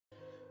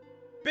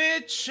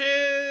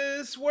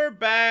Bitches, we're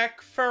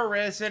back for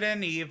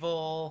Resident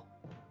Evil.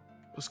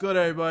 What's good,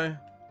 everybody?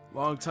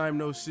 Long time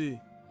no see.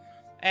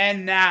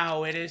 And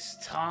now it is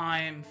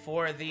time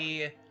for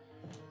the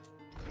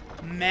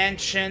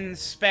Mansion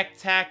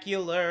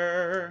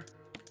Spectacular.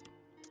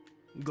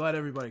 I'm glad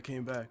everybody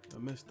came back. I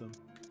missed them.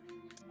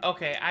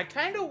 Okay, I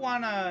kind of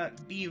want to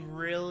be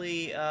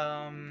really,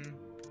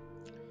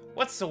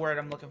 what's the word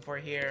I'm looking for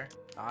here?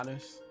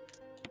 Honest?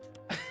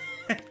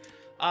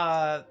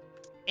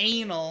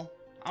 Anal.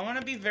 I want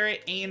to be very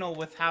anal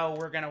with how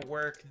we're going to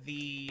work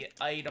the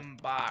item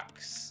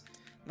box.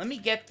 Let me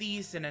get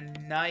these in a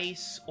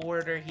nice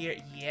order here.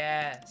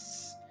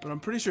 Yes. But I'm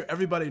pretty sure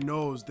everybody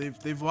knows.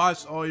 They've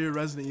watched all your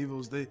Resident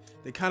Evils. They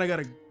kind of got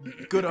a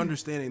good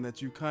understanding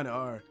that you kind of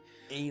are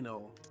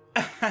anal.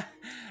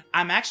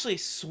 I'm actually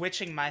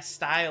switching my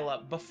style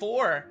up.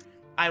 Before,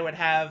 I would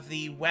have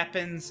the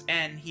weapons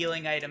and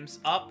healing items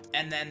up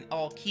and then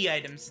all key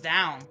items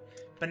down.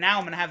 But now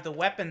I'm going to have the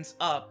weapons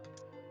up,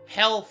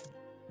 health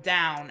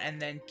down,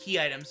 and then key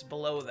items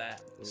below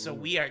that. Ooh. So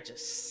we are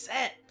just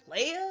set,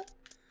 playa.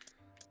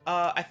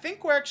 I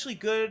think we're actually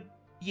good.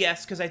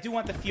 Yes, because I do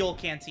want the fuel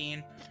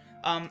canteen.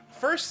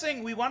 First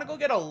thing, we want to go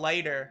get a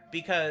lighter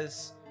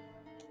because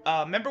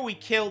remember we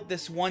killed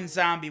this one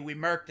zombie. We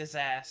murked his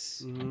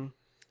ass. Mm-hmm.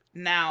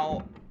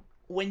 Now,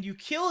 when you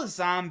kill a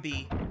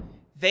zombie,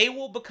 they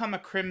will become a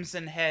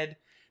crimson head.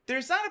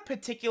 There's not a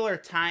particular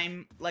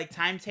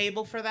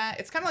timetable for that.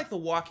 It's kind of like The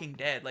Walking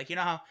Dead. Like, you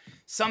know how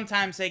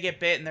sometimes they get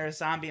bit and they're a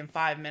zombie in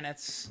 5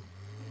 minutes?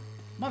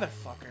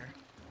 Motherfucker.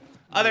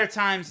 Other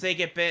times they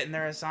get bit and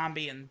they're a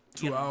zombie in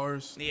 2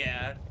 hours.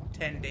 Yeah,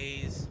 10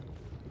 days.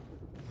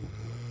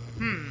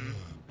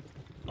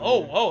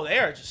 Oh, they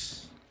are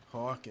just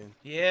hawking.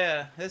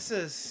 Yeah, this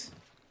is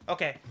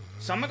okay.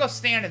 So I'm gonna go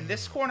stand in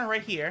this corner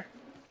right here.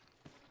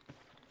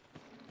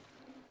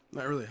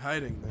 Not really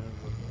hiding there,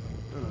 but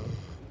I don't know.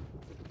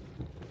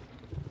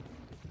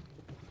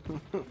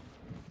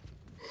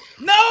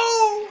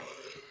 No!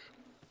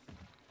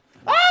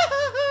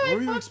 What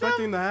were you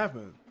expecting to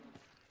happen?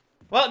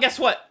 Well, guess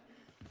what?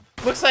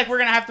 Looks like we're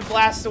gonna have to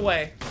blast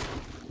away.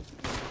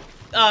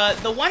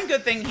 The one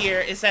good thing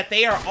here is that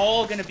they are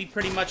all gonna be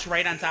pretty much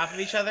right on top of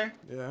each other.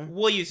 Yeah.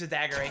 We'll use a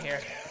dagger right here.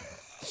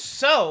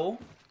 So,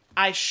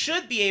 I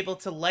should be able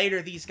to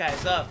lighter these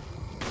guys up.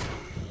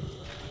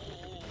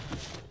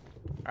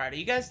 Alright, are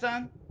you guys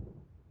done?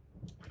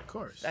 Of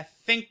course. I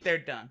think they're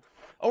done.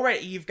 Oh,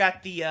 right, you've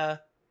got the,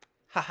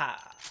 haha.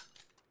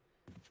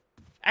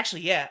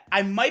 Actually, yeah,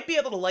 I might be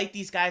able to light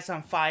these guys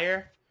on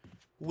fire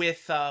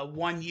with,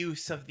 one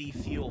use of the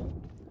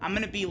fuel. I'm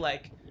gonna be,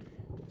 like,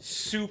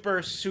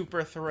 super,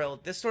 super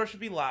thrilled. This door should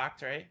be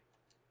locked, right?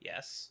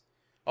 Yes.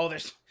 Oh,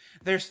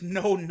 there's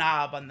no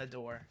knob on the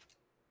door.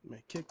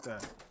 Man, kick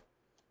that.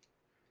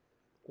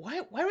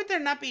 Why would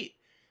there not be...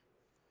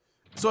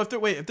 So if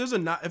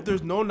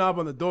there's no knob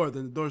on the door,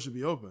 then the door should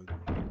be open.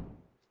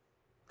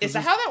 Is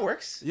that how that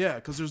works? Yeah,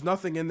 because there's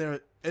nothing in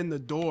there in the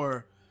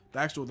door, the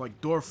actual like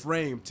door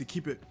frame to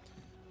keep it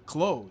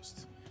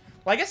closed.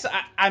 Well, I guess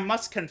I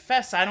must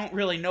confess I don't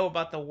really know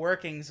about the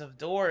workings of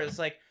doors.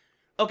 Like,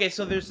 okay,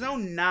 so there's no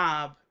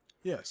knob.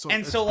 Yeah.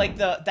 So like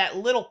that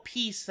little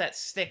piece that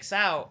sticks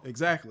out.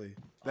 Exactly.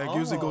 That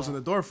usually goes in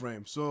the door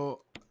frame.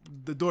 So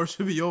the door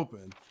should be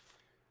open.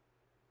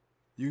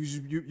 You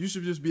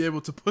should just be able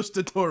to push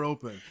the door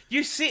open. Do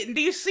you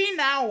see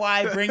now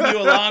why I bring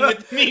you along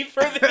with me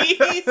for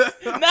these?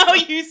 Now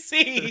you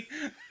see.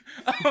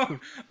 Oh,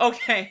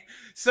 okay,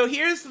 so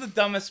here's the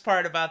dumbest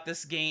part about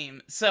this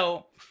game.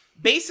 So,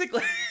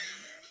 basically...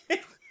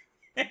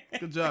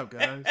 Good job,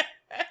 guys.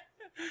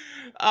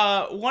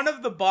 One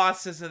of the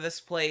bosses of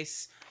this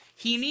place,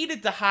 he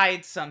needed to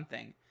hide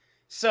something.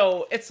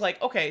 So, it's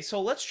like, okay,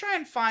 so let's try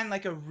and find,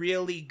 like, a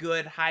really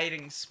good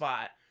hiding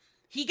spot.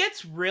 He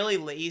gets really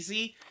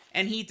lazy,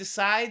 and he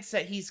decides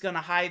that he's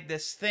gonna hide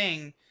this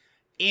thing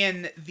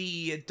in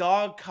the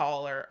dog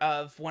collar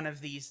of one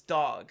of these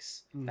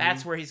dogs. Mm-hmm.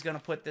 That's where he's gonna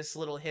put this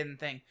little hidden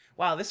thing.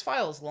 Wow, this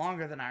file is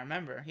longer than I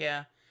remember.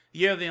 Yeah.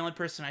 You're the only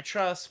person I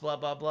trust, blah,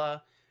 blah,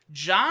 blah.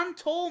 John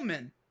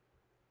Tolman.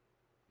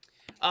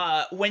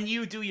 When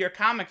you do your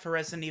comic for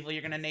Resident Evil, are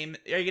you gonna name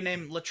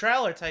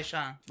Latrell or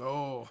Tyshawn?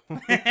 Oh.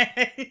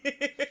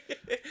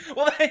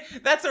 Well,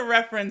 that's a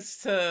reference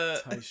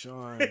to...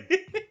 Tyshawn.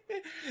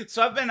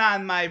 So I've been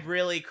on my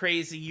really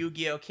crazy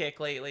Yu-Gi-Oh kick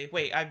lately.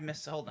 Wait, I've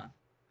missed... Hold on.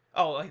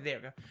 Oh, there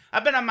we go.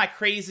 I've been on my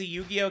crazy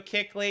Yu-Gi-Oh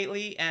kick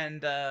lately,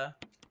 and,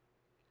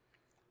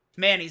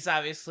 Manny's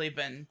obviously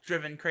been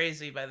driven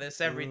crazy by this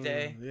every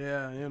day.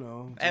 Yeah, you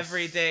know.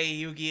 Every day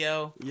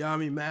Yu-Gi-Oh.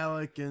 Yami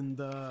Malik and,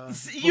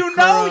 you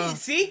know,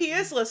 see, he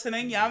is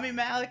listening. Yami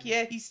Malik,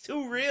 yeah, he's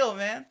too real,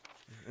 man.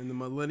 And the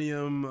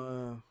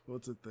Millennium,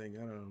 what's the thing?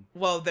 I don't know.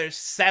 Well, there's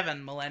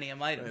 7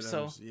 Millennium items,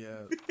 so...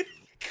 Yeah.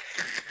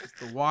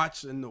 The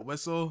watch and the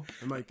whistle.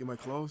 Am I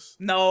close?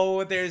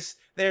 No, there's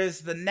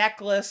the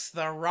necklace,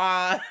 the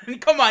rod.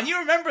 Come on, you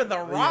remember the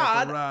rod?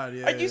 Yeah, the rod,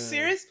 yeah. Are you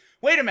serious?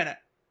 Wait a minute.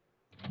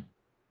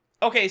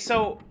 Okay,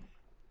 so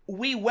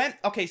we went...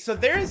 Okay, so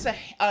there is a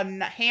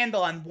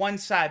handle on one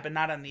side, but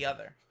not on the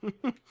other.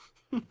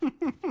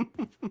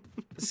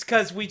 It's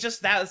because we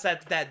just... That was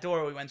that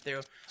door we went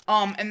through.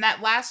 And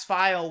that last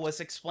file was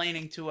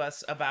explaining to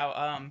us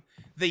about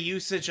the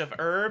usage of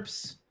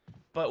herbs.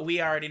 But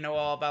we already know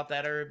all about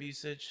that herb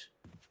usage.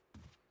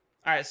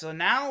 Alright, so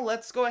now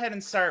let's go ahead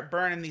and start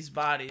burning these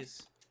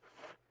bodies.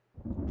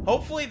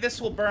 Hopefully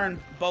this will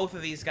burn both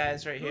of these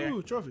guys right here.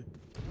 Ooh, trophy.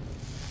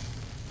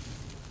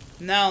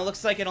 No,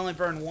 looks like it only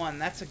burned one.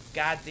 That's a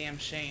goddamn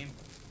shame.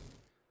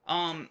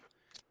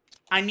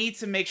 I need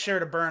to make sure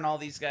to burn all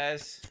these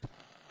guys.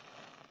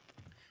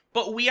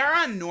 But we are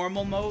on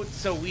normal mode,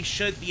 so we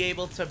should be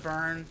able to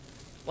burn,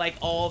 like,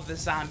 all of the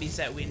zombies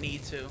that we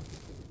need to.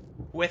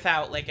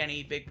 Without, like,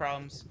 any big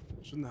problems.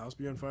 Shouldn't the house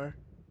be on fire?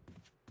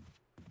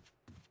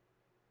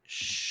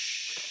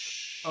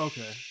 Shh.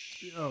 Okay.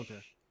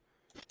 Okay.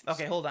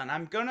 Okay, hold on.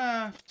 I'm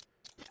gonna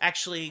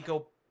actually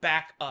go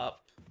back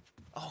up.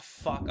 Oh,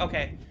 fuck.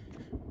 Okay.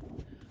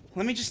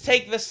 Let me just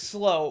take this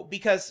slow,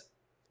 because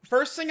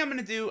first thing I'm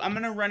gonna do, I'm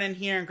gonna run in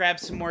here and grab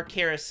some more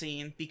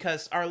kerosene,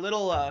 because our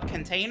little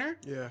container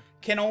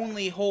can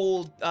only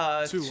hold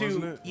two,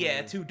 wasn't it?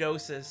 Yeah, 2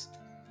 doses.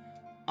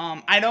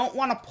 I don't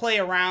want to play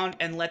around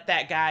and let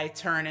that guy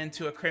turn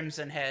into a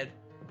crimson head.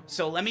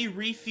 So let me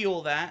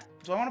refuel that.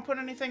 Do I want to put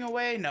anything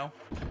away? No.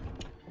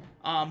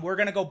 We're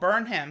gonna go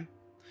burn him.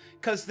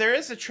 Because there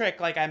is a trick,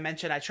 like I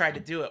mentioned, I tried to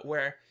do it,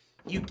 where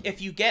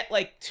if you get,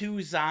 like,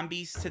 2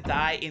 zombies to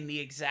die in the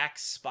exact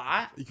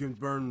spot... You can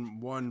burn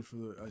one for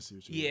the... I see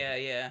what you mean.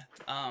 Yeah.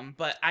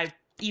 But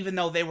even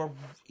though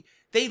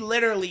they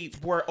literally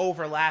were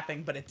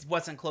overlapping, but it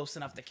wasn't close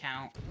enough to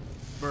count.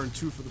 Burn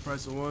 2 for the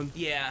price of 1?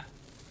 Yeah.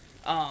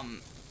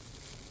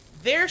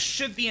 There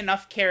should be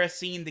enough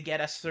kerosene to get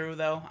us through,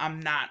 though.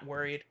 I'm not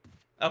worried.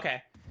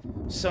 Okay.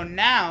 So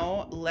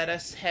now, let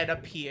us head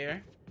up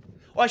here.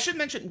 Oh, I should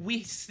mention,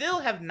 we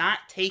still have not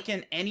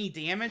taken any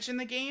damage in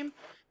the game,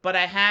 but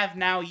I have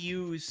now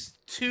used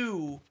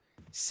 2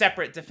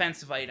 separate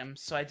defensive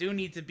items, so I do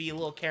need to be a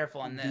little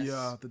careful on this.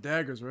 The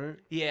daggers, right?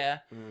 Yeah.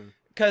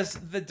 Because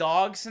the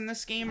dogs in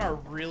this game are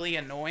really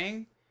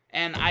annoying,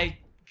 and I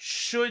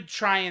should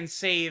try and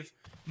save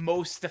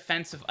most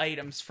defensive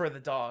items for the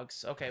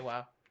dogs. Okay,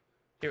 wow.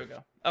 Here we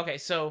go. Okay,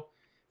 so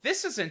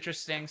this is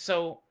interesting.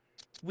 So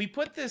we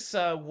put this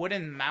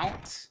wooden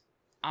mount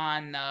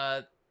on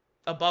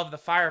above the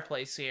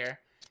fireplace here,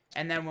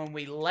 and then when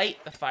we light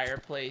the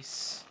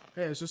fireplace...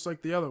 Hey, it's just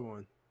like the other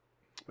one.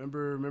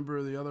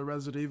 Remember the other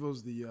Resident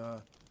Evils?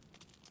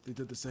 They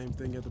did the same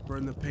thing. You had to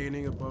burn the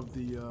painting above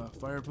the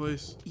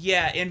fireplace.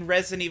 Yeah, in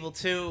Resident Evil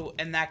 2,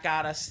 and that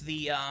got us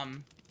the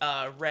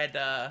red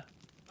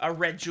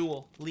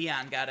jewel.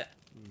 Leon got it.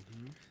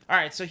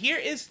 Alright, so here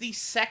is the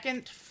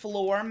 2nd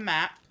floor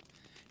map.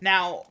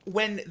 Now,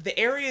 when the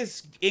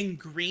area's in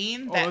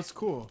green... Oh, that's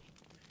cool.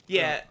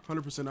 Yeah.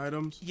 100%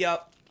 items?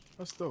 Yep.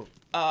 That's dope.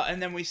 And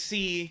then we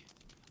see...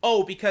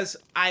 Oh, because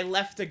I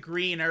left a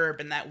green herb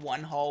in that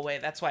one hallway.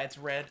 That's why it's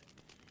red.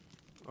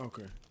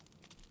 Okay.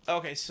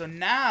 Okay, so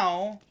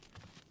now...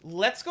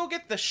 Let's go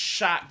get the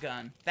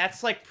shotgun.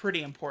 That's, like,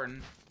 pretty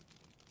important.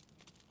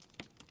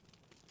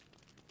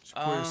 Just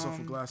pour yourself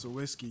a glass of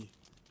whiskey.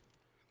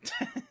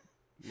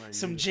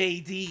 Some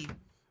JD.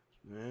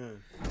 Yeah.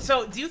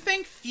 So, do you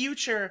think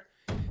Future...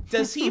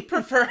 Does he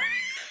prefer...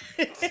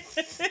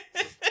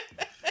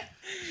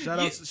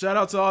 Shout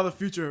out to all the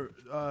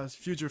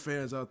future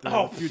fans out there.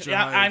 Oh, Future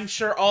yeah, Hive. I'm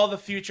sure all the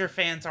Future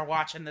fans are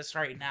watching this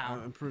right now.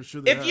 I'm pretty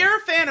sure they If you're a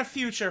fan of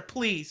Future,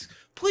 please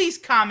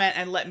comment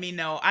and let me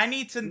know. I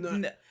need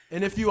to...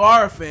 And if you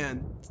are a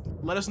fan,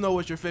 let us know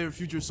what your favorite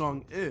Future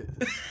song is.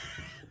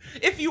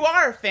 If you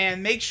are a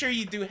fan, make sure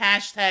you do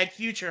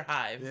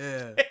 #FutureHive.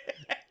 Yeah.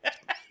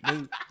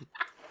 Then,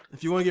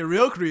 if you want to get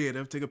real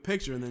creative, take a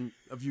picture and then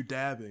of you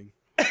dabbing.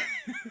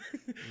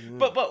 Yeah.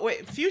 But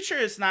wait, Future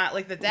is not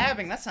like the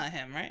dabbing. That's not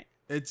him, right?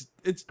 It's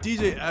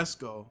DJ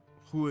Esco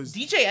who is.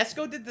 DJ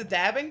Esco did the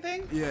dabbing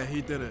thing. Yeah,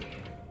 he did it.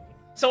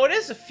 So it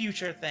is a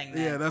Future thing.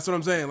 Then. Yeah, that's what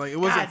I'm saying. Like it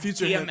wasn't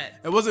Future.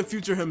 It wasn't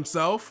Future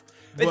himself.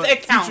 But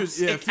it counts.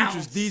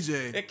 Future's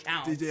DJ. It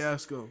counts. DJ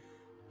Esco.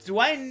 Do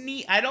I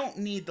need? I don't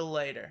need the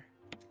lighter.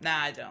 Nah,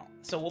 I don't.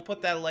 So we'll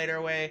put that lighter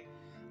away.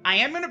 I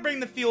am gonna bring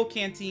the fuel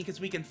canteen because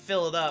we can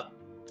fill it up.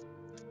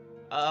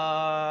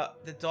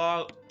 The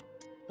dog.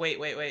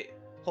 Wait.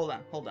 Hold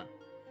on.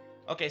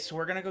 Okay, so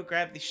we're gonna go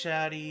grab the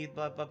shotty.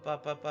 Blah, blah, blah,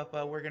 blah, blah,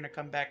 blah. We're gonna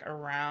come back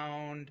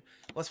around.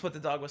 Let's put the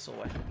dog whistle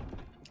away.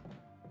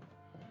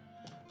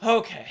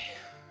 Okay.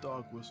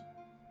 Dog whistle.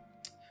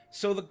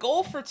 So the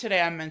goal for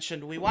today, I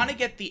mentioned, we want to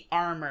get the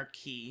armor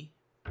key.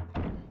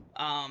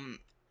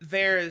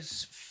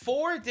 There's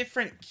 4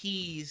 different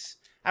keys.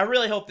 I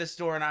really hope this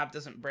doorknob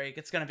doesn't break.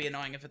 It's gonna be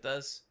annoying if it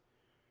does.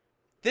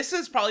 This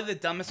is probably the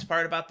dumbest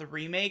part about the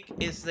remake,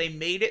 is they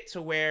made it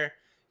to where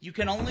you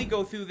can only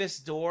go through this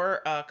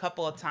door a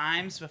couple of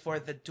times before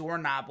the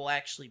doorknob will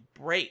actually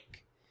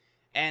break.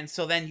 And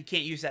so then you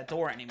can't use that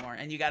door anymore,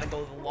 and you gotta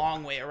go the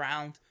long way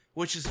around,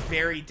 which is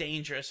very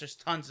dangerous. There's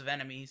tons of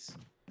enemies.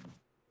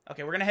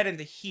 Okay, we're gonna head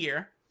into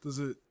here. Does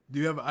Do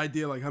you have an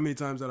idea like how many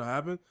times that'll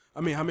happen?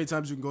 I mean, how many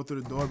times you can go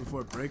through the door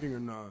before breaking or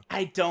not?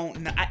 I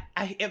don't know.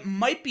 It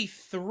might be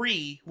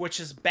 3, which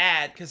is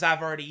bad because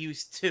I've already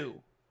used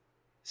 2.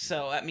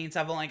 So that means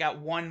I've only got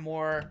 1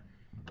 more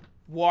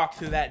walk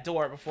through that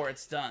door before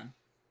it's done.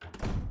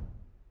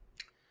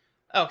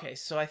 Okay,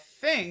 so I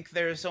think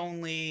there's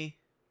only...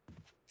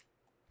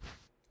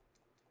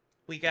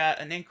 We got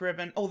an ink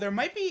ribbon. Oh, there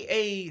might be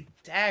a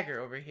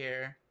dagger over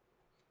here.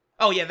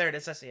 Oh, yeah, there it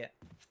is. I see it.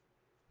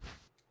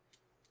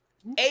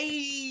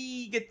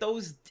 Hey, get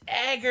those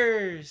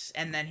daggers.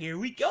 And then here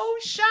we go,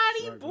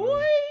 shoddy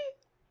boy.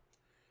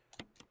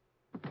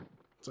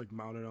 It's like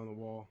mounted on the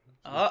wall.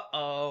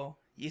 Uh-oh.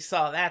 You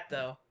saw that,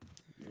 though.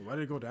 Why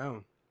did it go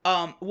down?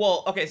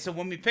 Well, okay, so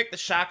when we pick the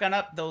shotgun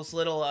up, those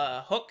little,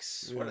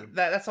 hooks, Yeah.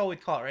 that's all we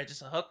call it, right?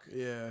 Just a hook?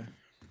 Yeah.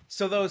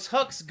 So those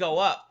hooks go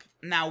up.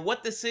 Now,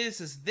 what this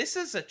is this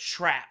is a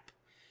trap.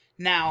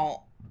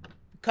 Now,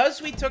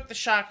 because we took the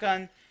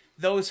shotgun,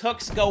 those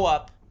hooks go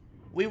up.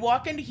 We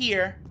walk into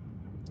here,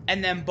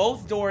 and then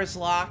both doors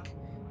lock,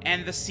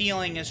 and the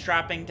ceiling is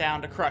dropping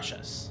down to crush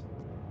us.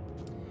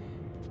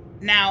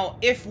 Now,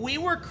 if we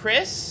were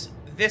Chris,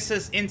 this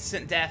is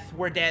instant death.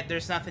 We're dead.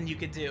 There's nothing you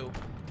could do.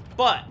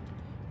 But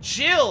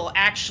Jill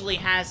actually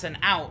has an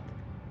out,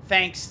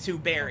 thanks to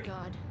Barry. Oh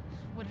God,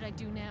 what did I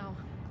do now?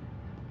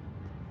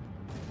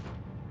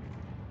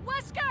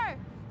 Wesker!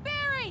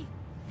 Barry!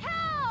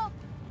 Help!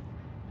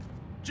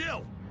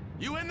 Jill,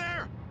 you in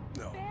there?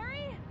 No.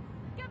 Barry?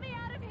 Get me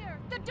out of here!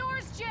 The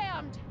door's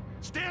jammed!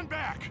 Stand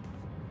back!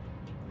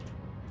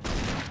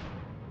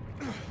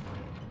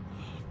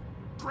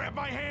 Grab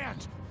my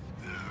hand!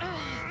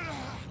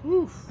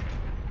 Oof.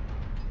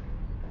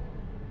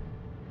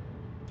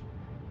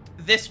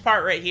 This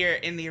part right here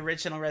in the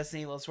original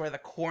Resident Evil is where the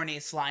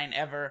corniest line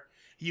ever.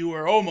 You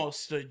were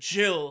almost a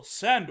Jill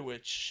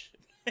sandwich.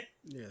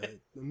 Yeah,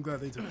 I'm glad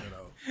they took that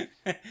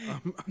out.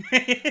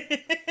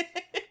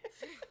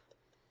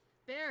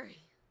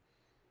 Barry.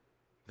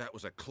 That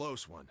was a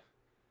close one.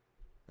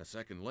 A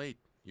second late,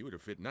 you would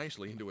have fit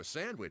nicely into a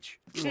sandwich.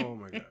 Oh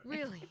my God.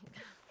 Really?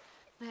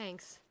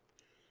 Thanks.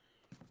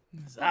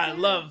 I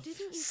love Didn't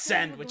you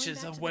say you were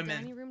sandwiches going back of to the women.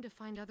 dining room to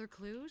find other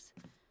clues?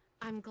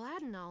 I'm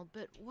glad and all,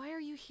 but why are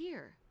you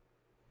here?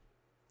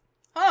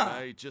 Huh.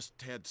 I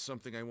just had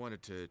something I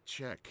wanted to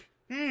check.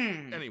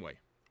 Hmm. Anyway,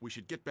 we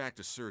should get back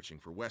to searching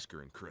for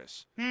Wesker and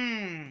Chris.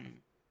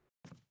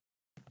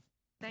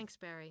 Thanks,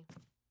 Barry.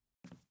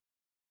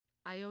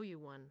 I owe you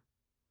one.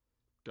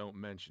 Don't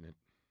mention it.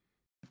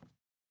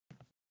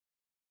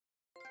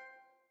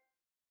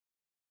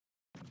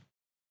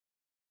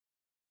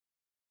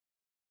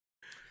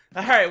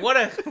 All right, what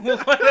a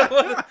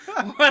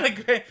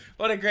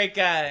great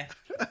guy.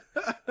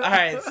 All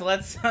right, so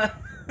let's all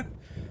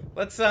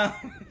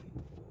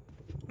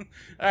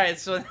right,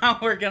 so now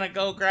we're gonna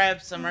go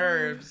grab some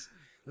herbs.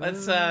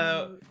 Let's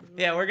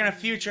yeah, we're gonna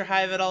future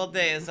hive it all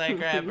day as I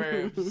grab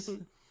herbs.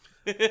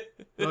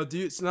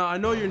 Now I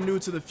know you're new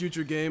to the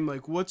Future game.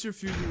 Like, what's your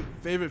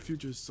favorite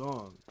Future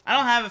song? I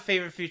don't have a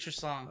favorite Future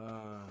song.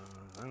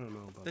 I don't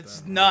know about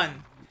That's that.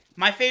 none.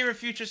 My favorite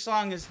Future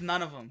song is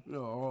none of them.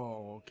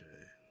 Oh, okay.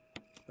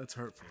 That's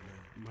hurtful, man.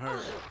 I'm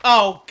hurt.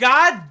 Oh,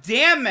 god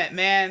damn it,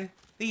 man.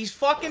 These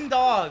fucking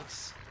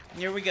dogs.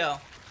 Here we go.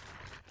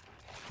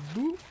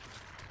 Boop.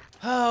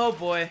 Oh,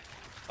 boy.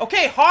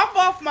 Okay, hop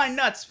off my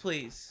nuts,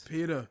 please.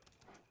 Peter.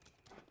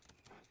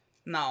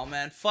 No,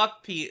 man.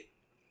 Fuck Pete.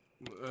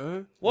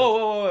 Huh?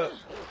 Whoa.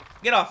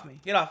 Get off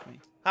me. Get off me.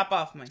 Hop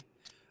off me.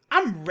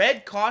 I'm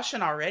red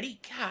caution already?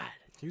 God.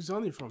 He was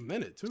on you for a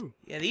minute, too.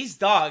 Yeah, these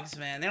dogs,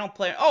 man. They don't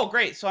play. Oh,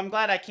 great. So I'm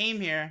glad I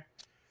came here.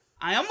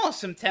 I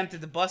almost am tempted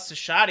to bust a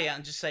shotty out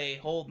and just say,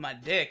 hold my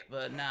dick,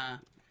 but nah.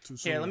 Too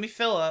soon. Here, let me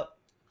fill up.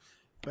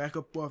 Back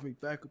up off me.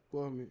 Back up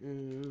off me.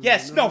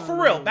 Yes, no, for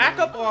real. Back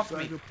up off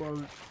me. Back up off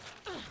me.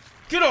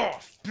 Get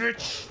off,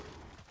 bitch.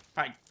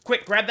 All right,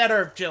 quick, grab that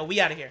herb, Jill. We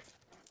out of here.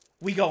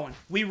 We going.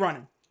 We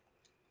running.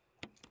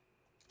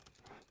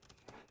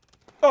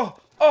 Oh,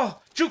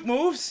 juke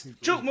moves.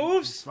 Juke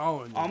moves. He's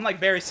following you. Oh, I'm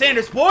like Barry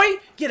Sanders, boy.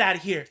 Get out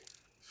of here.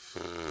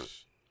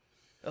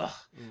 Ugh.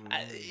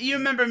 You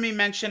remember me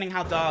mentioning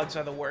how dogs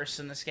are the worst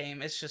in this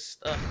game? It's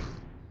just, ugh.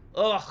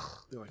 Ugh.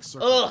 They're like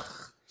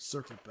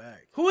circle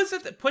back. Who is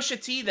it that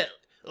Pusha T that,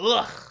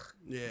 ugh.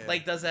 Yeah.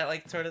 Like, does that,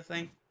 like, sort of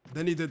thing?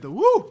 Then he did the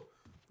woo.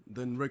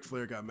 Then Ric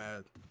Flair got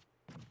mad.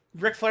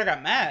 Ric Flair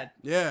got mad.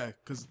 Yeah,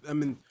 because, I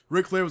mean,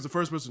 Ric Flair was the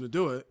first person to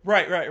do it.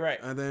 Right.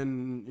 And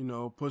then, you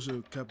know,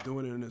 Pusha kept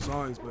doing it in his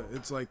songs, but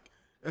it's like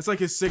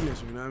his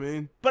signature, you know what I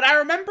mean? But I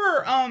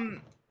remember,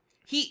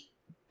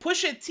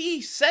 Pusha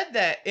T said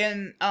that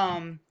in,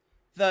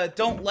 the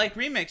Don't Like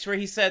remix, where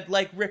he said,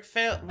 like Ric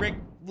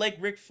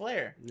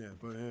Flair. Yeah,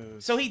 but yeah.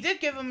 So he did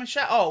give him a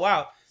shot. Oh,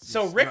 wow.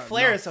 So Ric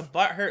Flair is a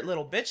butthurt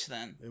little bitch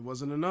then. It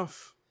wasn't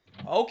enough.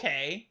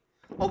 Okay,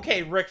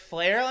 Ric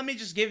Flair. Let me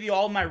just give you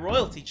all my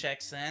royalty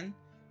checks then.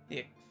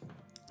 You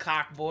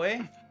cock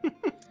boy.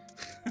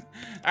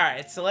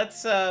 Alright, so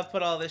let's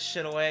put all this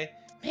shit away.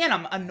 Man,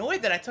 I'm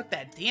annoyed that I took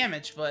that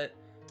damage, but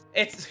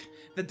it's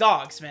the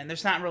dogs, man.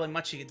 There's not really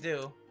much you could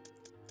do.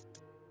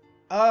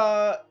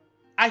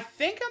 I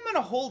think I'm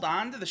gonna hold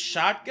on to the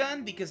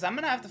shotgun because I'm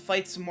gonna have to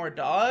fight some more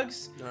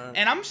dogs. Right.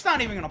 And I'm just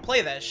not even gonna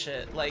play that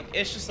shit. Like,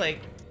 it's just like,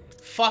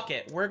 fuck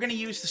it. We're gonna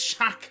use the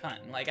shotgun.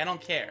 Like, I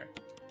don't care.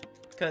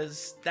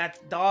 Because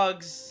that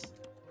dogs...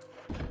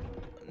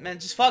 Man,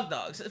 just fuck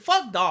dogs.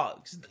 Fuck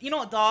dogs. You know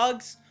what,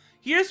 dogs?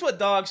 Here's what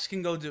dogs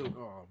can go do.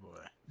 Oh, boy.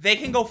 They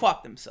can go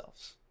fuck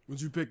themselves.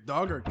 Would you pick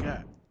dog or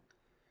cat?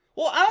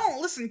 Well, I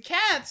don't... Listen,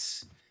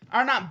 cats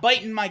are not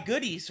biting my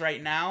goodies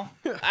right now.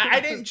 I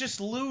didn't just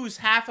lose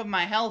half of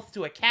my health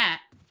to a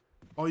cat.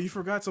 Oh, you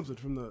forgot something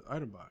from the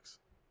item box.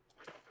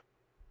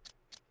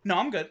 No,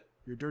 I'm good.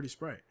 Your dirty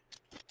Sprite.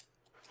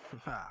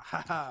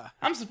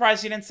 I'm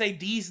surprised you didn't say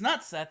D's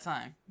nuts that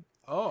time.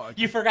 Oh,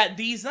 You forgot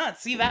D's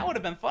nuts. See, that would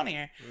have been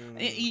funnier.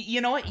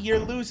 You know what? You're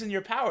losing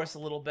your powers a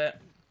little bit.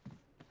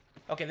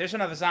 Okay, there's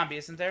another zombie,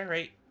 isn't there?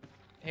 Right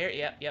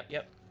here?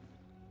 Yep.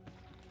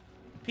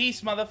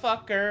 Peace,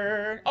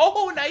 motherfucker.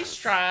 Oh, nice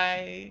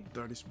try.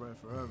 dirty Sprite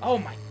forever. Oh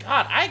my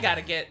god, I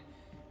gotta get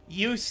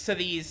used to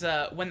these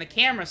when the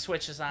camera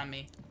switches on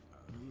me.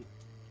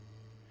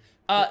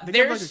 They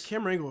give like a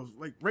camera angle,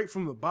 like right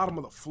from the bottom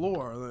of the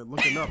floor, like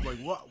looking up, like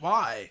what?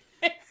 Why?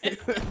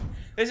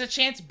 There's a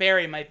chance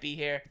Barry might be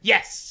here.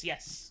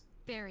 Yes.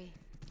 Barry.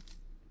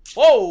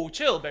 Whoa,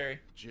 chill, Barry.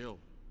 Jill,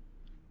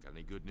 got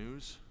any good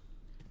news?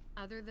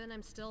 Other than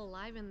I'm still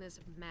alive in this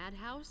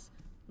madhouse?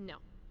 No.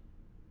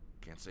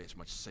 Can't say it's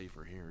much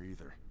safer here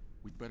either.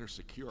 We'd better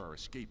secure our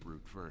escape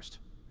route first.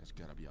 There's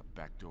gotta be a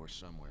back door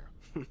somewhere.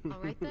 All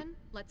right then,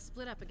 let's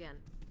split up again.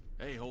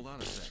 Hey, hold on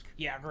a sec.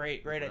 Yeah,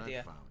 great What I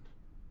idea. found.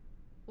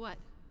 What?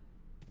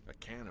 A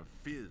can of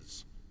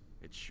fizz.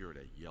 It's sure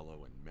to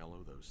yellow and mellow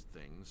those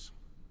things.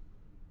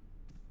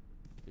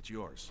 It's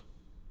yours.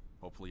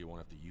 Hopefully you won't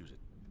have to use it.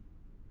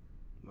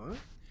 What?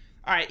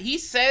 Alright, he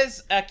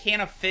says a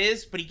can of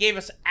fizz, but he gave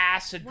us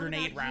acid What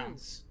grenade about you?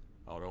 rounds.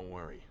 Oh, don't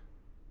worry.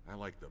 I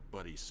like the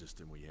buddy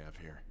system we have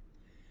here.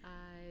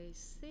 I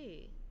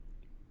see.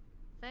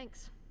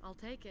 Thanks. I'll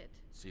take it.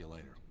 See you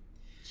later.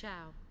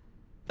 Ciao.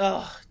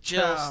 Ugh,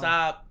 Jill, Ciao.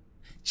 stop.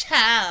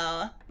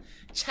 Ciao.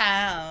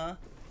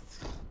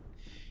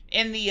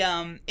 In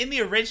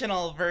the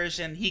original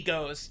version, he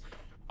goes,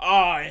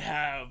 I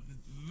have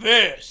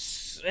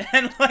this.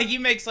 And, like, he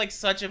makes, like,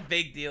 such a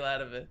big deal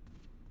out of it.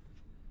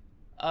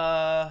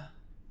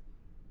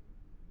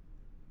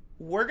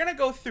 We're gonna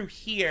go through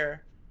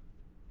here.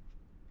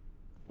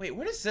 Wait,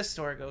 where does this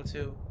door go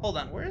to? Hold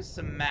on, where's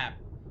the map?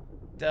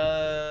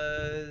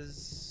 Is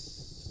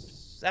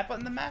that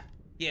button the map?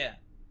 Yeah.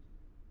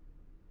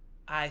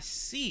 I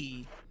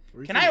see.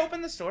 Can I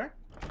open this door?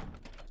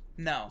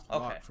 No.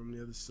 Okay. Locked from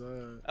the other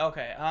side.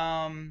 Okay,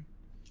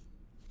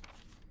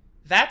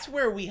 that's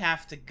where we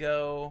have to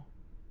go.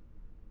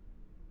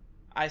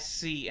 I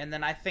see, and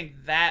then I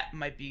think that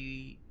might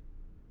be...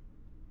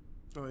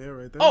 Oh, yeah,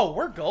 right there. Oh,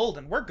 we're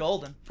golden.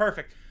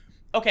 Perfect.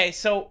 Okay,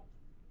 so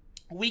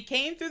we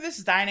came through this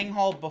dining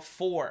hall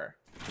before.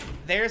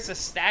 There's a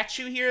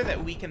statue here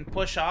that we can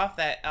push off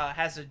that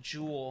has a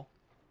jewel.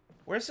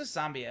 Where's this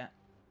zombie at?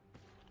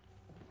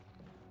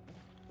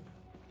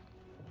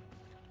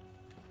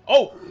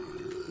 Oh!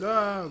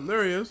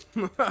 There he is.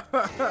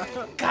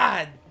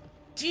 God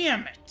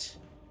damn it.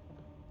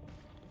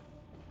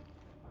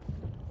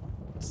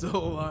 Still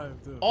alive,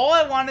 too. All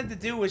I wanted to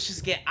do was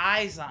just get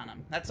eyes on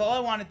him. That's all I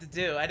wanted to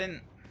do. I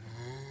didn't...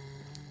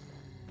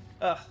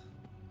 Ugh.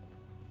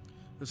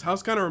 This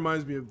house kind of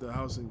reminds me of the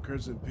house in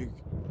Crimson Peak.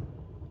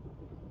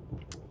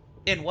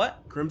 In what?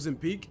 Crimson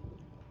Peak?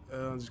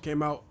 Just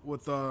came out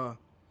with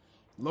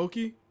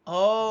Loki.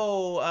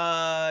 Oh,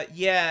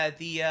 yeah,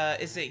 the,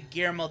 is it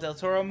Guillermo del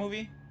Toro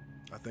movie?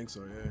 I think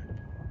so, yeah.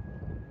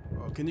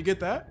 Oh, can you get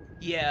that?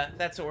 Yeah,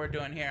 that's what we're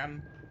doing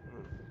here.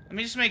 Let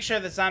me just make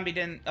sure the zombie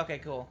didn't... Okay,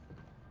 cool.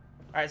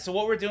 Alright, so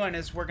what we're doing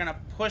is we're gonna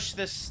push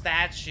this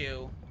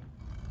statue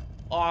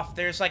off.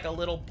 There's like a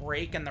little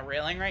break in the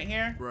railing right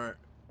here. Right.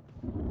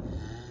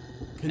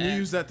 Can you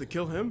use that to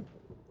kill him?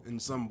 In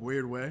some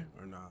weird way,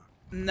 or not?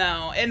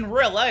 No, in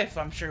real life,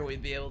 I'm sure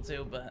we'd be able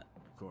to, but...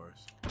 Of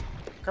course.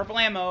 Purple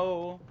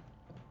ammo.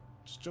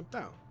 Just jump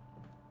down.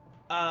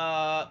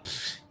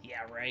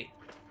 Yeah, right.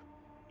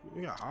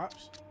 You got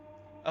hops?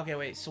 Okay,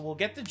 wait, so we'll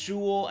get the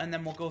jewel, and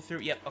then we'll go through...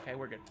 Yep, okay,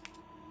 we're good.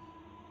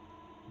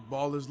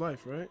 Ball is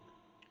life, right?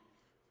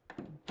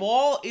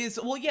 Ball is...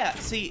 Well, yeah,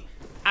 see,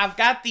 I've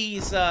got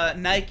these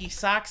Nike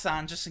socks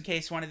on just in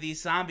case one of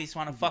these zombies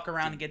want to fuck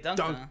around and get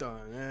dunked on. Dunked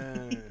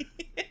on,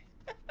 yeah.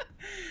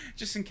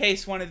 Just in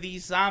case one of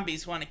these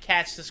zombies want to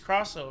catch this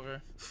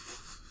crossover.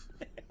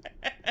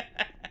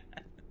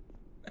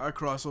 I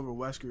cross over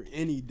Wesker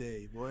any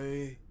day,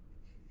 boy.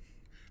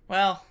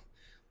 Well,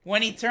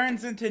 when he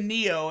turns into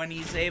Neo and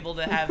he's able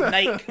to have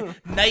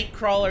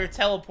Nightcrawler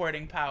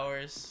teleporting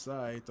powers.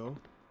 Sorry, though.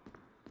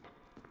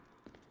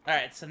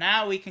 Alright, so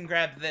now we can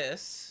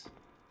this.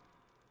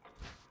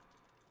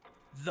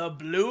 The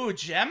blue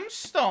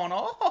gemstone.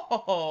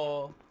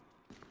 Oh!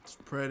 It's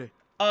pretty.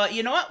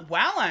 You know what?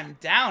 While I'm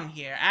down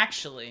here,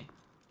 actually,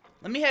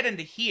 let me head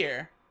into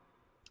here.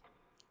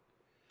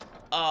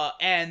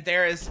 And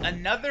there is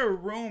another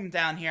room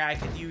down here I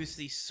could use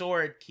the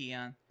sword key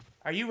on.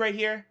 Are you right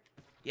here?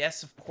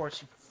 Yes, of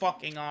course you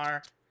fucking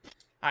are.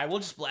 Alright, we'll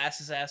just blast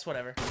his ass,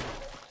 whatever.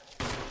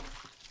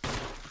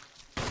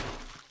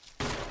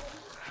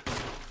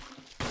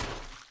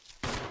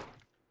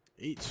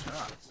 8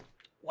 shots.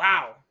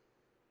 Wow.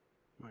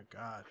 My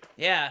God.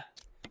 Yeah.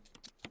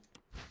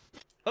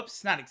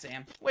 Oops, not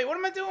exam. Wait, what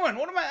am I doing?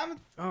 What am I?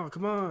 Oh,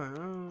 come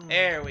on. Oh.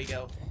 There we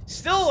go.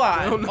 Still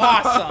alive. Still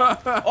Awesome.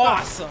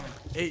 Awesome.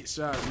 8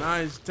 shots,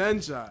 9,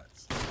 10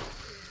 shots.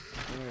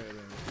 There it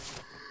is.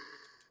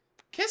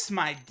 Kiss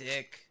my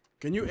dick.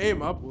 Can you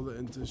aim up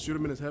and to shoot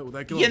him in his head? Will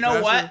that kill him You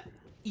know faster? what?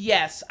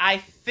 Yes, I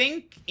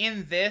think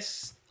in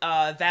this,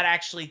 that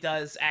actually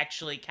does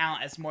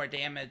count as more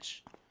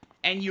damage.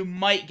 And you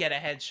might get a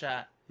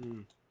headshot.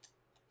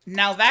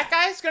 Now, that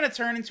guy's gonna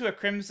turn into a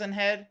Crimson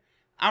Head.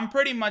 I'm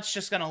pretty much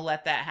just gonna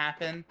let that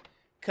happen.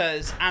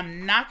 Because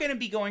I'm not gonna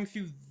be going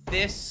through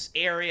this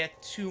area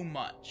too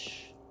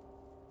much.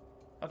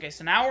 Okay,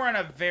 so now we're in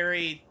a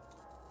very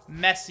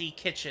messy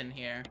kitchen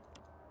here.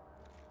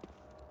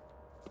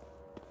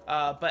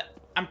 But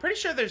I'm pretty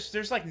sure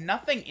there's like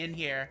nothing in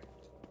here.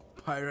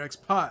 Pyrex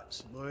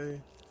pots, boy.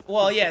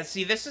 Well, yeah,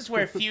 see, this is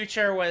where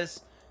Future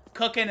was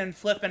cooking and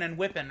flipping and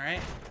whipping,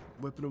 right?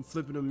 Whipping them,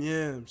 flipping them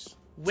yams.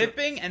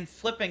 Whipping and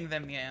flipping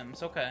them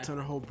yams, okay. Turn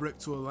a whole brick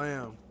to a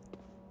lamb.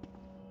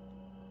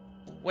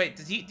 Wait,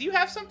 do you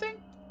have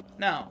something?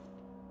 No.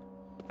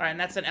 Alright, and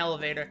that's an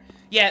elevator.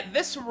 Yeah,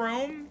 this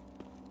room,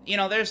 you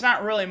know, there's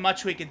not really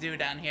much we could do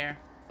down here.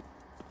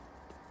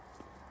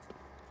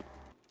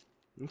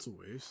 That's a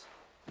waste.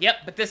 Yep,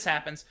 but this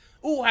happens.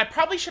 Ooh, I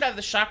probably should have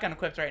the shotgun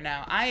equipped right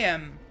now.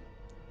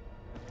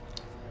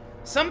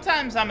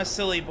 Sometimes I'm a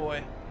silly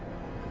boy.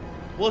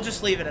 We'll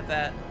just leave it at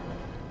that.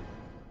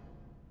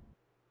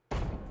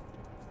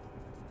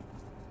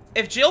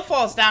 If Jill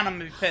falls down, I'm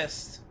gonna be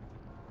pissed.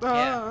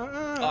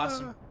 Yeah.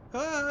 Awesome.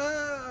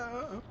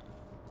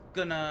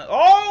 Gonna...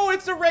 Oh,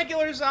 it's a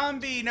regular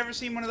zombie. Never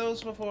seen one of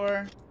those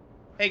before.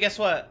 Hey, guess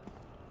what?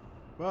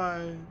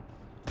 Bye.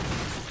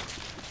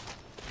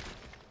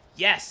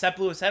 Yes, that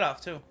blew his head off,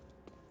 too.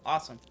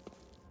 Awesome.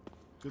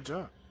 Good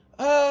job.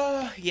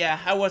 Yeah,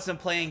 I wasn't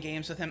playing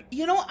games with him.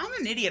 You know, I'm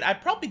an idiot. I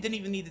probably didn't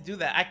even need to do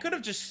that. I could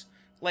have just,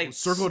 like...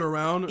 circled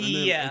around and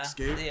then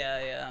escaped.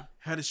 Yeah.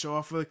 Had to show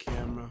off for the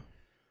camera.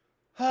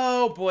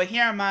 Oh boy,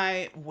 here am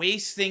I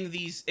wasting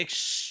these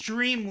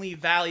extremely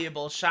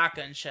valuable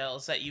shotgun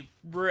shells that you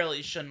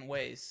really shouldn't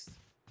waste.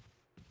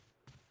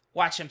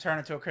 Watch him turn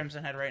into a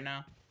Crimson Head right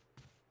now.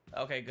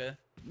 Okay, good.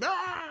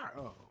 Ah!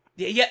 Oh.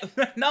 Yeah,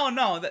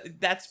 no,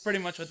 that's pretty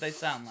much what they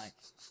sound like.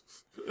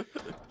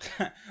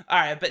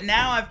 Alright, but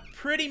now I've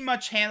pretty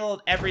much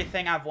handled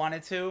everything I've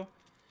wanted to.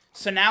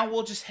 So now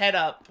we'll just head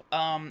up.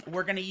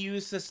 We're gonna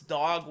use this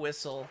dog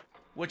whistle,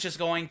 which is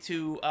going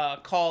to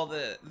call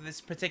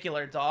this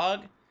particular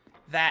dog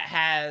that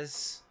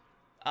has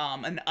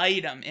an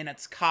item in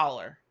its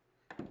collar.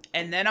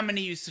 And then I'm going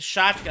to use the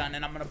shotgun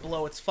and I'm going to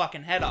blow its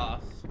fucking head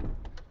off.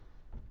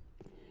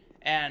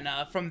 And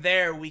from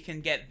there we can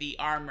get the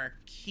armor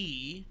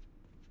key.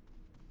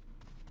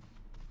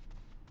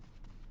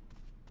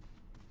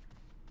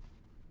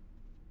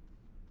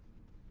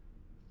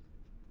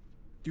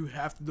 Do you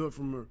have to do it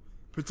from a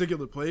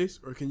particular place,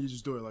 or can you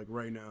just do it like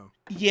right now?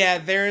 Yeah,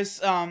 there's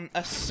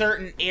a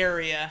certain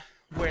area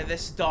where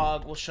this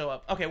dog will show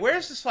up. Okay,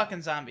 where's this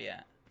fucking zombie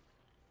at?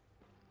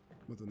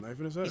 With a knife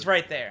in his head? He's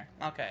right there.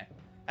 Okay.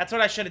 That's what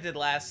I should have did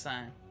last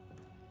time.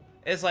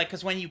 It's like,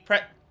 because when you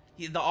prep,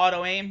 the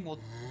auto aim will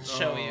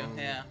show you.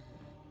 Yeah.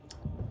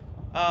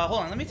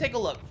 Hold on, let me take a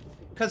look.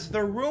 Because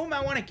the room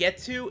I want to get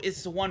to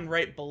is the one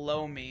right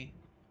below me.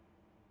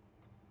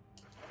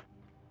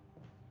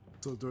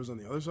 So the door's on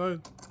the other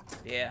side?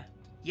 Yeah.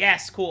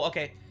 Yes, cool.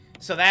 Okay.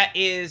 So that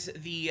is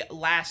the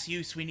last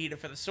use we needed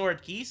for the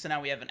sword key. So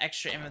now we have an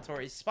extra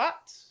inventory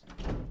spot.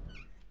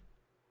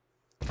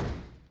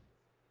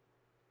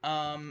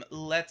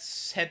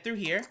 Let's head through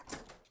here.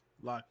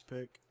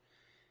 Lockpick.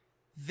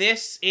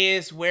 This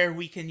is where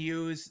we can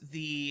use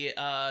the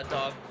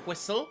dog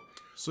whistle.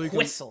 So you can,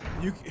 whistle.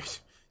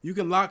 You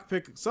can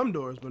lockpick some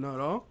doors, but not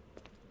all.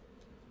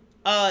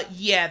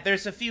 Yeah,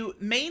 there's a few.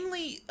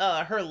 Mainly,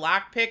 her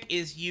lockpick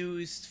is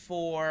used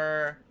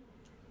for,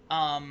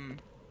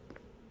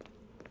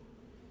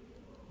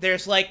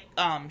 there's like,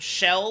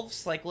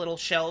 shelves, like little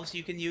shelves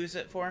you can use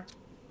it for.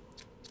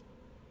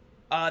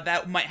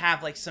 That might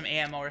have like some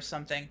ammo or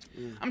something.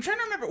 I'm trying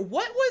to remember,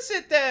 what was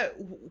it that,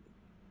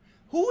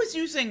 who was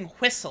using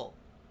whistle?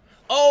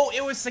 Oh,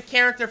 it was the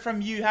character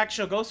from Yu Yu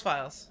Hakusho Ghost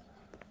Files.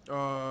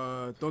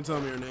 Don't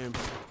tell me your name.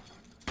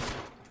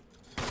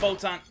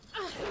 Photon.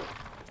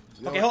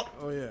 Okay, hold.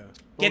 Oh yeah.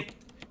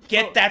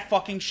 Get that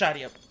fucking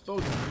shotty up.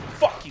 Photon.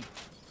 Fuck you.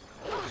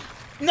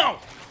 No!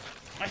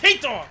 I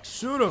hate dogs!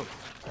 Shoot him!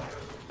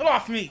 Get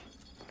off me!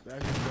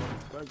 Back.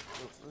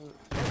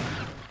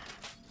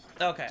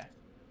 Okay.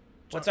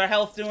 What's our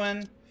health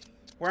doing?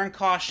 We're in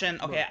caution.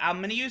 Okay, I'm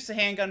gonna use the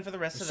handgun for the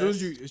rest of this. As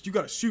soon as you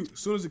gotta shoot. As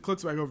soon as it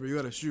clicks back over, you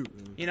gotta shoot.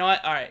 You know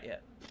what? Alright, yeah.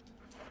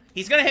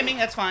 He's gonna hit me,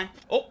 that's fine.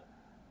 Oh!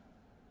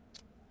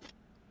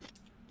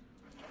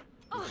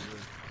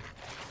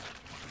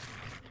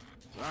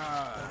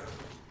 Ah.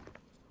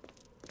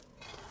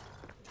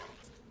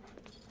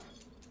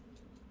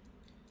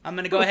 I'm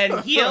gonna go ahead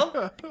and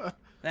heal.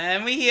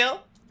 And we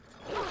heal.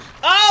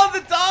 Oh,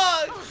 the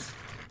dogs!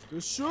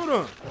 Just shoot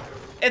them.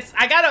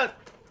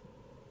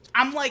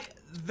 I'm like,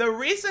 the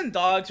reason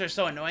dogs are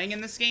so annoying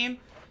in this game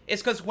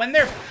is because when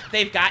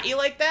they've got you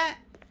like that,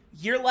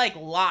 you're like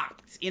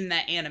locked in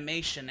that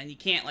animation and you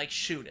can't like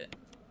shoot it.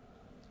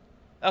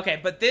 Okay,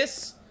 but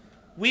this,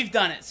 we've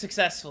done it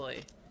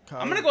successfully.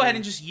 I'm gonna go ahead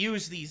and just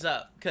use these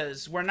up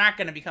because we're not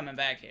gonna be coming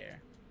back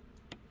here.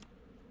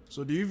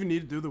 So do you even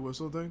need to do the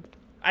whistle thing?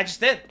 I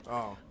just did.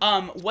 Oh.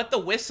 What the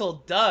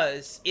whistle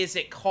does is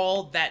it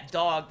called that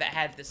dog that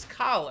had this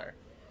collar.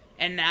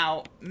 And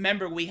now,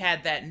 remember, we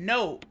had that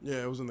note.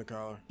 Yeah, it was in the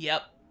collar.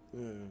 Yep.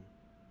 Yeah.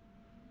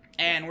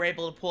 And we're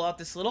able to pull out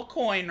this little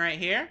coin right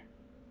here.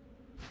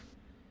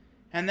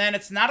 And then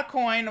it's not a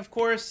coin, of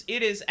course,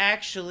 it is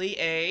actually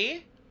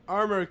a...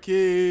 armor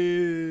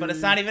key. But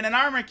it's not even an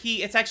armor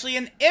key, it's actually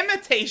an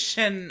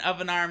imitation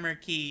of an armor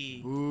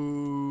key.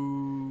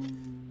 Ooh.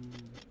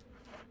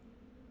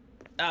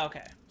 Oh,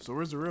 okay. So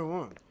where's the real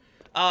one?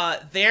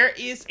 There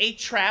is a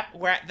trap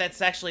where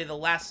that's actually the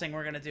last thing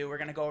we're gonna do. We're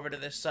gonna go over to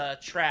this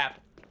trap.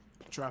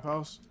 Trap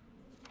house.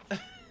 The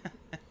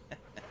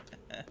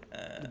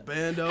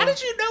bando. How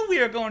did you know we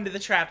were going to the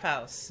trap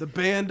house? The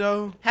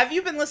bando. Have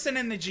you been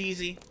listening to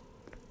Jeezy?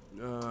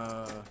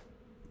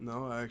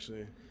 No,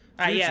 actually.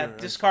 Alright, yeah,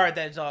 Future, discard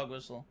that dog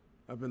whistle.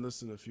 I've been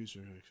listening to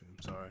Future, actually.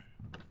 I'm sorry.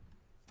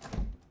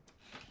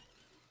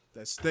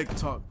 That stick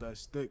talk. That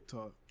stick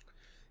talk.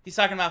 He's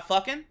talking about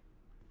fucking?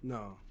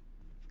 No.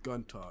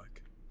 Gun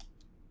talk.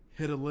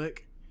 Hit a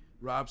lick.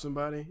 Rob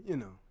somebody. You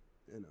know.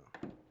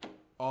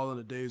 All in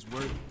a day's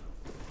work.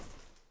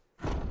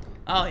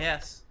 Oh,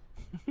 yes.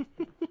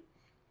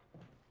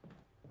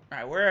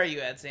 Alright, where are you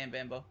at,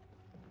 Zambambo?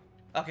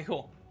 Okay,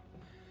 cool.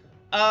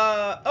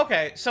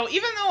 Okay, so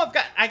even though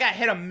I got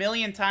hit a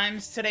million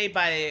times today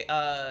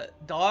by,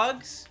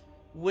 dogs,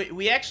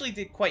 we actually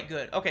did quite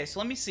good. Okay, so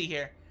let me see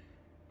here.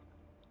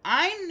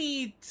 I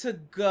need to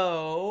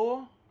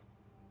go...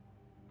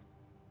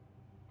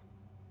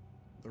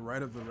 The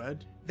right of the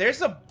red?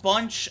 There's a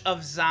bunch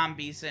of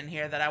zombies in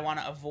here that I want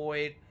to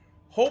avoid.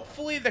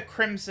 Hopefully the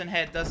Crimson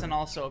Head doesn't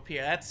also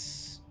appear.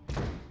 That's...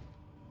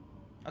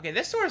 Okay,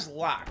 this door's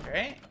locked,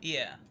 right?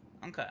 Yeah.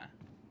 Okay.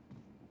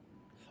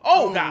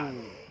 Oh, God!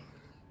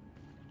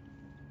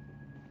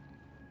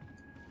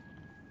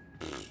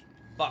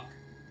 Fuck.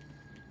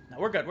 No,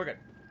 we're good, we're good.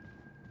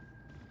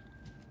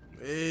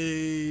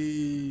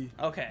 Hey.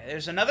 Okay,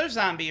 there's another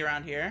zombie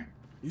around here.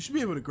 You should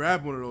be able to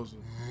grab one of those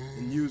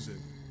and use it.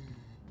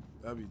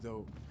 That'd be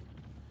dope.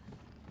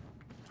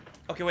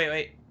 Okay,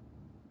 wait.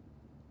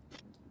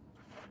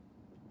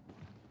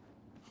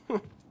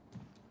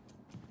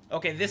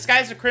 Okay, this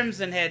guy's a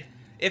Crimson Head.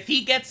 If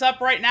he gets up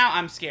right now,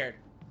 I'm scared.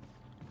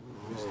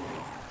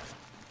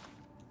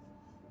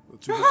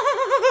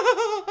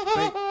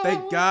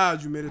 Thank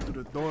God you made it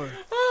through the door.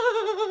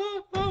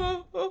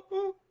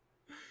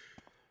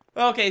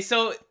 Okay,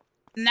 so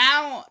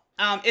now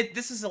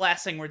this is the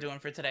last thing we're doing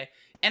for today.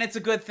 And it's a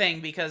good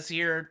thing because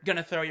you're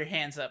gonna throw your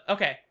hands up.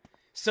 Okay,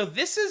 so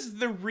this is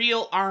the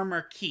real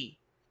armor key.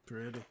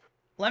 Pretty.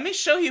 Let me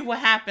show you what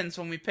happens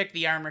when we pick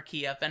the armor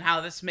key up and how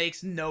this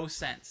makes no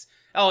sense.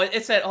 Oh,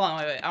 it said, hold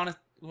on, wait. I wanna,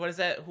 what is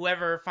that?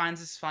 Whoever finds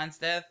this finds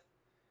death.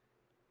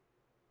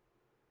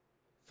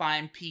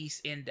 Find peace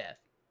in death.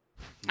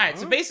 Alright,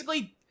 so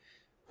basically,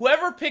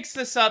 whoever picks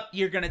this up,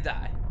 you're gonna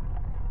die.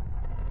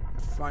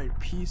 Find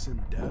peace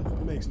in death?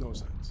 That makes no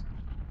sense.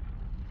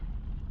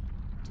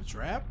 It's a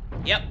trap?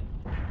 Yep.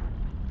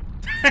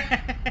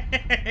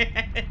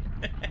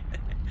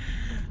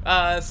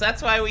 So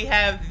that's why we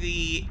have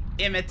the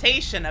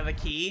imitation of a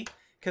key,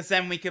 because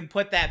then we can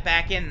put that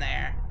back in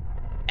there.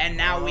 And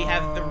now we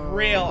have the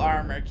real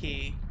armor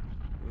key.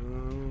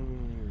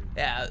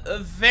 Yeah, a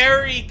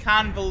very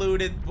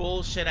convoluted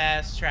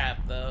bullshit-ass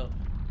trap, though.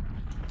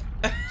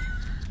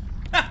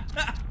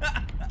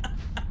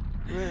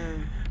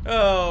 Man.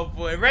 Oh,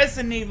 boy.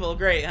 Resident Evil,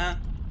 great, huh?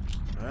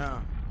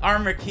 Yeah.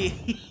 Armor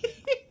key.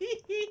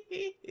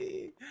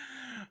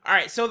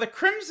 Alright, so the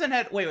Crimson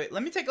Head... Wait,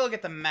 let me take a look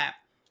at the map.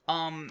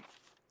 I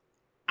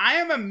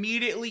am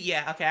immediately...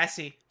 Yeah, okay, I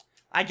see.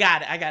 I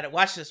got it.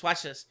 Watch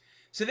this.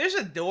 So there's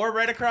a door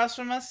right across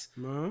from us.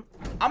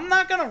 I'm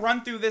not gonna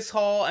run through this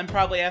hall and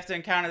probably have to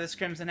encounter this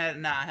Crimson Head.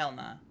 Nah, hell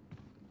nah.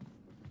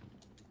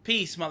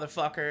 Peace,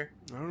 motherfucker.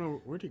 I don't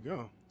know. Where'd he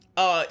go?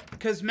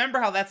 Because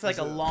remember how that's like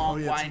a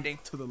long winding...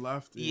 To the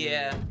left?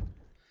 Yeah.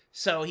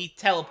 So he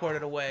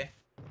teleported away.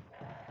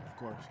 Of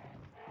course.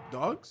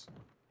 Dogs?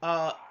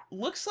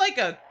 Looks like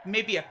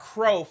maybe a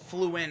crow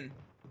flew in.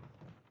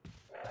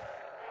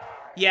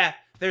 Yeah,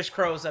 there's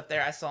crows up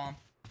there. I saw them.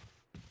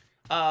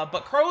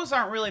 But crows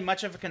aren't really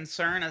much of a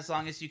concern as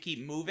long as you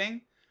keep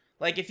moving.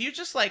 Like, if you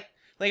just, like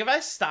if I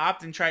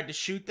stopped and tried to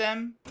shoot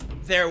them,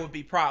 there would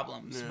be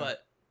problems. Yeah.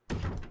 But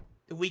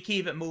if we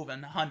keep it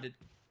moving, 100.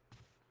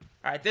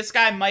 Alright, this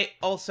guy might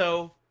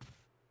also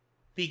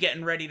be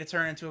getting ready to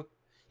turn into a...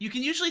 You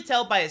can usually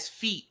tell by his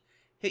feet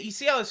You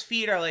see how his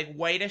feet are like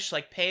whitish,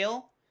 like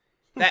pale?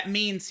 That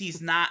means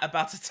he's not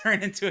about to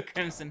turn into a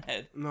Crimson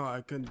Head. No,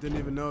 I didn't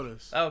even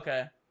notice.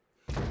 Okay.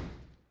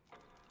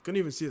 Couldn't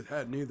even see his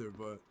head neither,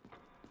 but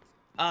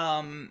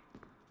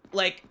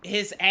like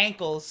his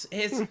ankles,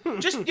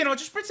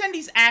 just pretend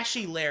he's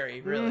Ashy Larry,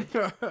 really.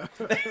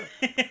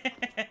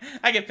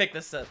 I can pick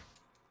this up.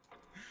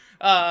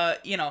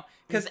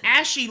 Because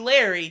Ashy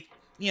Larry,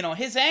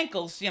 his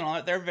ankles,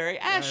 they're very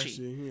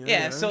ashy.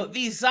 Yeah, so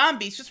these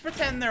zombies, just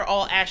pretend they're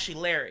all Ashy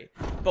Larry.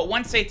 But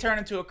once they turn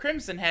into a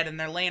Crimson Head and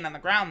they're laying on the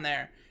ground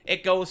there,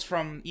 it goes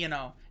from,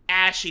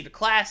 ashy to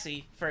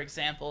classy, for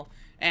example,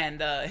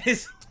 and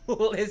his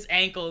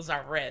ankles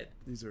are red.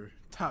 These are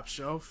top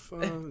shelf.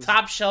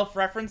 Top shelf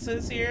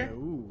references here. Yeah,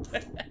 ooh.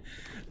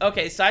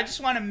 Okay, so I just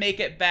want to make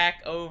it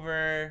back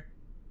over.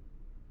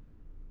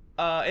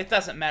 It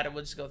doesn't matter.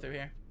 We'll just go through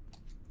here.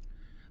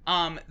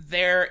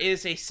 There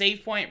is a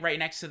save point right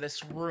next to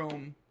this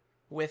room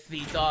with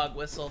the dog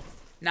whistle.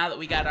 Now that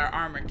we got our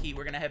armor key,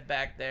 we're gonna head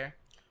back there.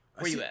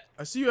 Where you at?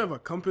 I see you have a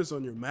compass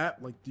on your map.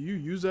 Like, do you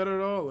use that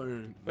at all,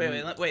 or?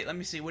 Wait. Let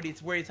me see. Where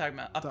are you talking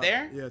about? Up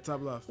there? Yeah,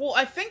 top left. Well,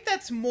 I think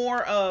that's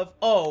more of.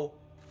 Oh,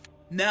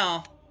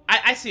 no.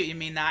 I see what you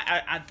mean now.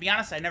 I'll be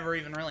honest. I never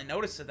even really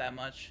noticed it that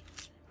much.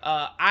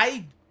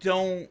 I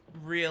don't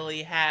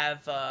really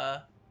have.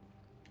 I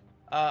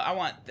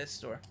want this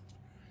door.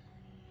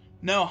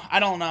 No,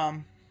 I don't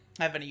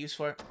have any use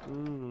for it.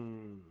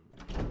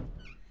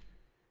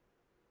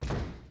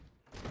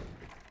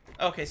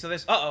 Okay, so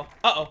there's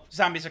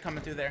zombies are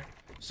coming through there.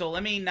 So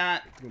let me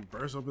not. You can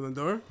burst open the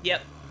door.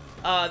 Yep.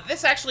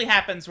 This actually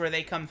happens where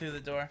they come through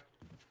the door.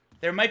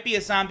 There might be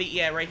a zombie,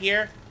 yeah, right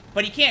here,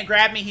 but he can't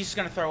grab me. He's just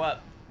gonna throw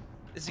up.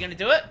 Is he gonna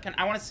do it?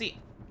 I want to see.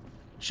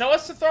 Show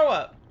us the throw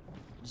up.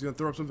 Is he gonna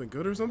throw up something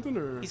good or something,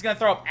 or? He's gonna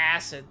throw up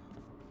acid.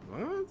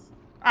 What? All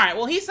right.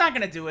 Well, he's not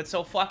gonna do it,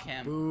 so fuck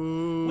him.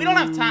 Ooh. We don't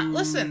have time.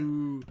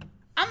 Listen,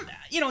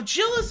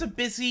 Jill is a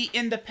busy,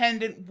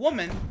 independent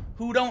woman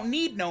who don't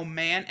need no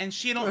man, and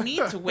she don't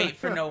need to wait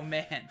for no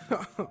man.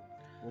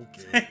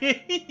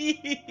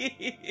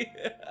 Okay.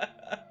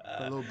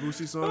 A little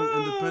Boosie song,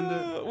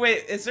 Independent.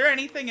 Wait, is there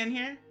anything in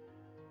here?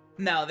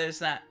 No, there's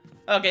not.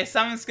 Okay,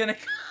 someone's gonna go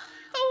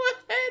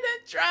ahead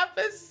and drop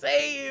a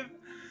save.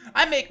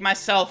 I make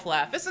myself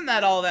laugh. Isn't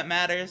that all that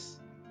matters?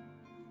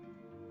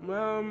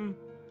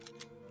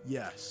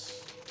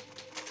 Yes.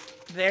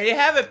 There you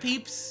have it,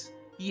 peeps.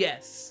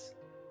 Yes.